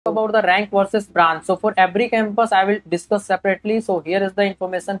about the rank versus branch. So for every campus, I will discuss separately. So here is the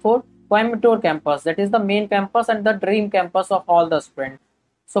information for Coimbatore campus. That is the main campus and the dream campus of all the students.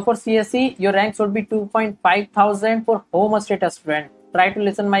 So for CSE, your rank should be 2.5 thousand for home state student. Try to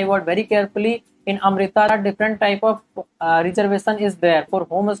listen my word very carefully. In Amrita, different type of reservation is there. For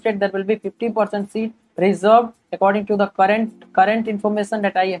home state, there will be 50% seat reserved according to the current information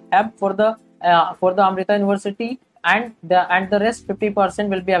that I have for the Amrita University, and the rest 50%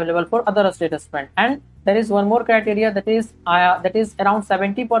 will be available for other state students. And there is one more criteria, that is around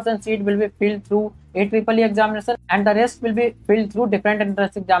 70% seat will be filled through AEEE examination, and the rest will be filled through different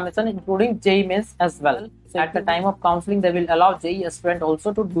entrance examination, including JEE Mains as well. So at the time of counseling, they will allow JEE student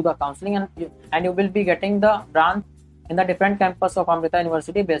also to do the counseling, and you will be getting the branch in the different campus of Amrita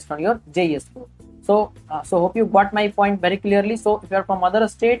University based on your JEE score. So hope you got my point very clearly. So if you are from other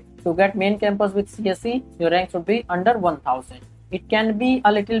state, to get main campus with CSE, your rank should be under 1000. It can be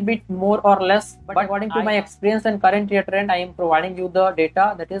a little bit more or less, but according to my experience and current year trend, I am providing you the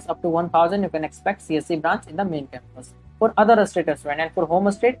data that is up to 1000. You can expect CSE branch in the main campus for other state as well, and for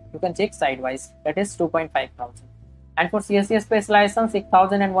home state you can check sidewise, that is 2.5 thousand. And for CSE specialization,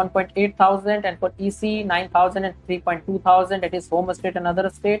 6000 and 1.8 thousand, and for EC 9000 and 3.2 thousand, that is home state and other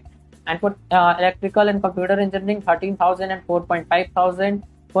state. And for electrical and computer engineering, 13,000 and 4.5 thousand.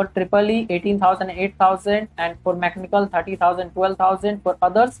 For EEE, 18,000 and 8,000. And for mechanical, 30,000, 12,000. For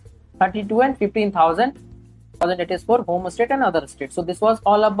others, 32 and 15,000. It is for home state and other states. So this was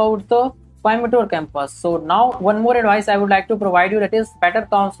all about the Coimbatore campus. So now one more advice I would like to provide you, that is better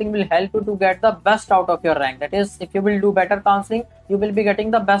counseling will help you to get the best out of your rank. That is, if you will do better counseling, you will be getting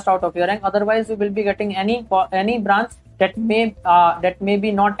the best out of your rank. Otherwise, you will be getting any branch that may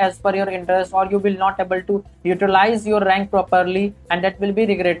be not as per your interest, or you will not able to utilize your rank properly, and that will be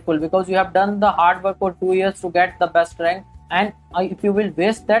regretful, because you have done the hard work for 2 years to get the best rank, and if you will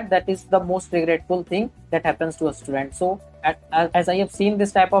waste that is the most regretful thing that happens to a student. So as I have seen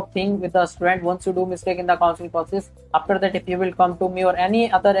this type of thing with the student, once you do mistake in the counseling process, after that if you will come to me or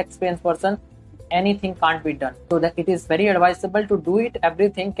any other experienced person, anything can't be done. So that it is very advisable to do it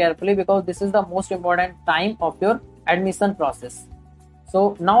everything carefully, because this is the most important time of your admission process.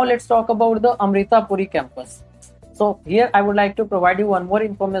 So now let's talk about the Amrita Puri campus. So here I would like to provide you one more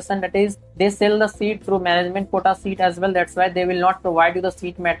information, that is they sell the seat through management quota seat as well. That's why they will not provide you the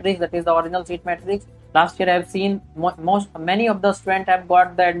seat matrix, that is the original seat matrix. Last year I have seen many of the students have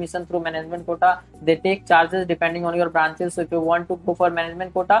got the admission through management quota. They take charges depending on your branches. So if you want to go for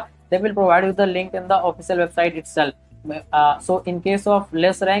management quota, they will provide you the link in the official website itself. So in case of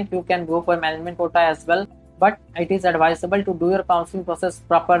less rank, you can go for management quota as well, but it is advisable to do your counseling process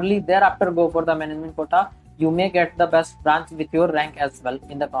properly, thereafter go for the management quota. You may get the best branch with your rank as well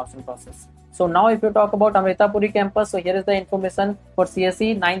in the counseling process. So now if you talk about Amrita Puri campus, so here is the information for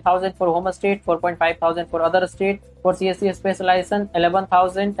CSE, 9,000 for home state, 4.5 thousand for other state. For CSE specialization,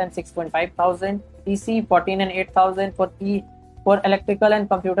 11,000 and 6.5 thousand. EC, 14 and 8,000. For electrical and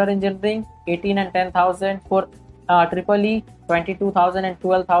computer engineering, 18 and 10,000. For EEE, 22,000 and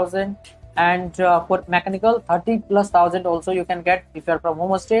 12,000. And for mechanical, 30 plus thousand also you can get if you are from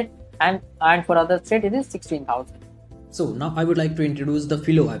home state, and for other state it is 16,000. So now I would like to introduce the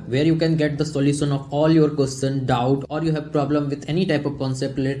Philo app, where you can get the solution of all your question, doubt, or you have problem with any type of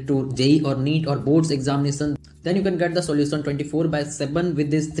concept related to JEE or NEET or boards examination. Then you can get the solution 24/7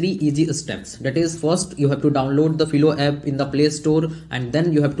 with these 3 easy steps. That is, first you have to download the Philo app in the Play Store, and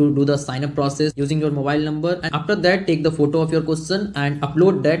then you have to do the sign up process using your mobile number. And after that, take the photo of your question and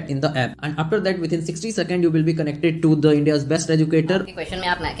upload that in the app. And after that, within 60 seconds, you will be connected to the India's best educator. Question में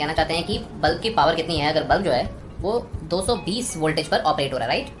आप कहना चाहते हैं कि bulb की power कितनी है? अगर बल्ब जो है वो 220 वोल्टेज पर ऑपरेट हो रहा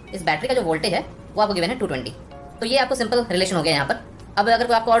है, राइट? इस बैटरी का जो वोल्टेज है वो आपको गिवन है 220. तो ये आपको सिंपल रिलेशन हो गया यहाँ पर. अब अगर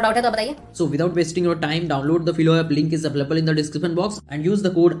कोई आपको और डाउट है तो बताइए. So without wasting your time, download the Philo app. Link is available in the description box, and use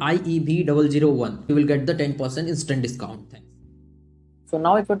the code IEB001. You will get the 10% instant discount. Thanks. So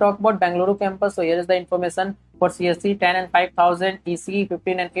now if you talk about Bengaluru campus, so here is the information for CSE, 10 and 5,000, EC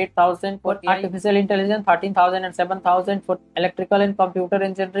 15 and 8,000, for artificial intelligence 13,000 and 7,000, for electrical and computer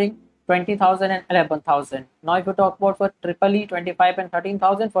engineering 20,000 and 11,000. Now if you talk about for EEE, 25 and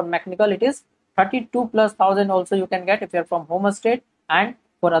 13,000, for mechanical it is 32 plus thousand also you can get if you are from home state, and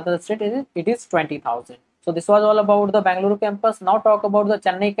for other state it is 20,000. So this was all about the Bengaluru campus. Now talk about the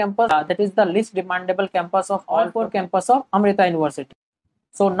Chennai campus. That is the least demandable campus of all 4 campus of Amrita University.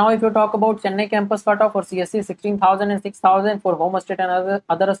 So now if you talk about Chennai campus cutoff, for CSE 16,000 and 6,000, for home state and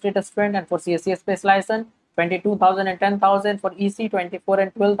other state student, and for CSE specialization 22,000 and 10,000, for EC 24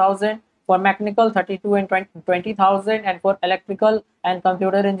 and 12,000, For mechanical 32 and 20,000, and for electrical and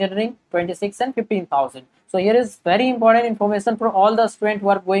computer engineering 26 and 15,000. So here is very important information for all the students who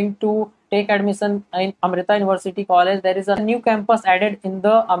are going to take admission in Amrita University College. There is a new campus added in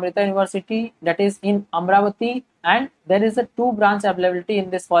the Amrita University, that is in Amravati, and there is a 2 branch availability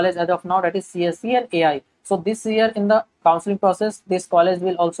in this college as of now, that is CSE and AI. So this year in the counseling process, this college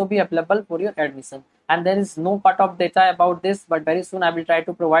will also be available for your admission, and there is no cut-off data about this, but very soon I will try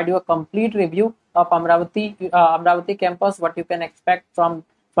to provide you a complete review of Amravati campus, what you can expect from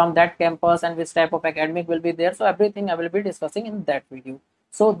that campus and which type of academic will be there. So everything I will be discussing in that video.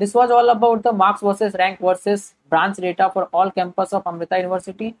 So this was all about the marks versus rank versus branch data for all campus of Amrita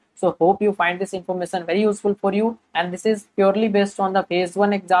University. So hope you find this information very useful for you, and this is purely based on the phase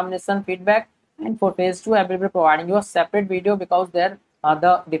 1 examination feedback, and for phase 2 I will be providing you a separate video because there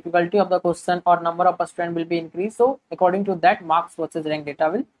the difficulty of the question or number of students will be increased. So according to that, marks versus rank data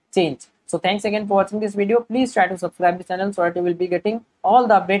will change. So thanks again for watching this video. Please try to subscribe the channel so that you will be getting all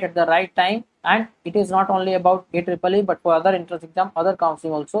the update at the right time. And it is not only about AEEE but for other entrance exam, other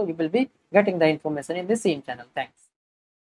counseling also, you will be getting the information in the same channel. Thanks.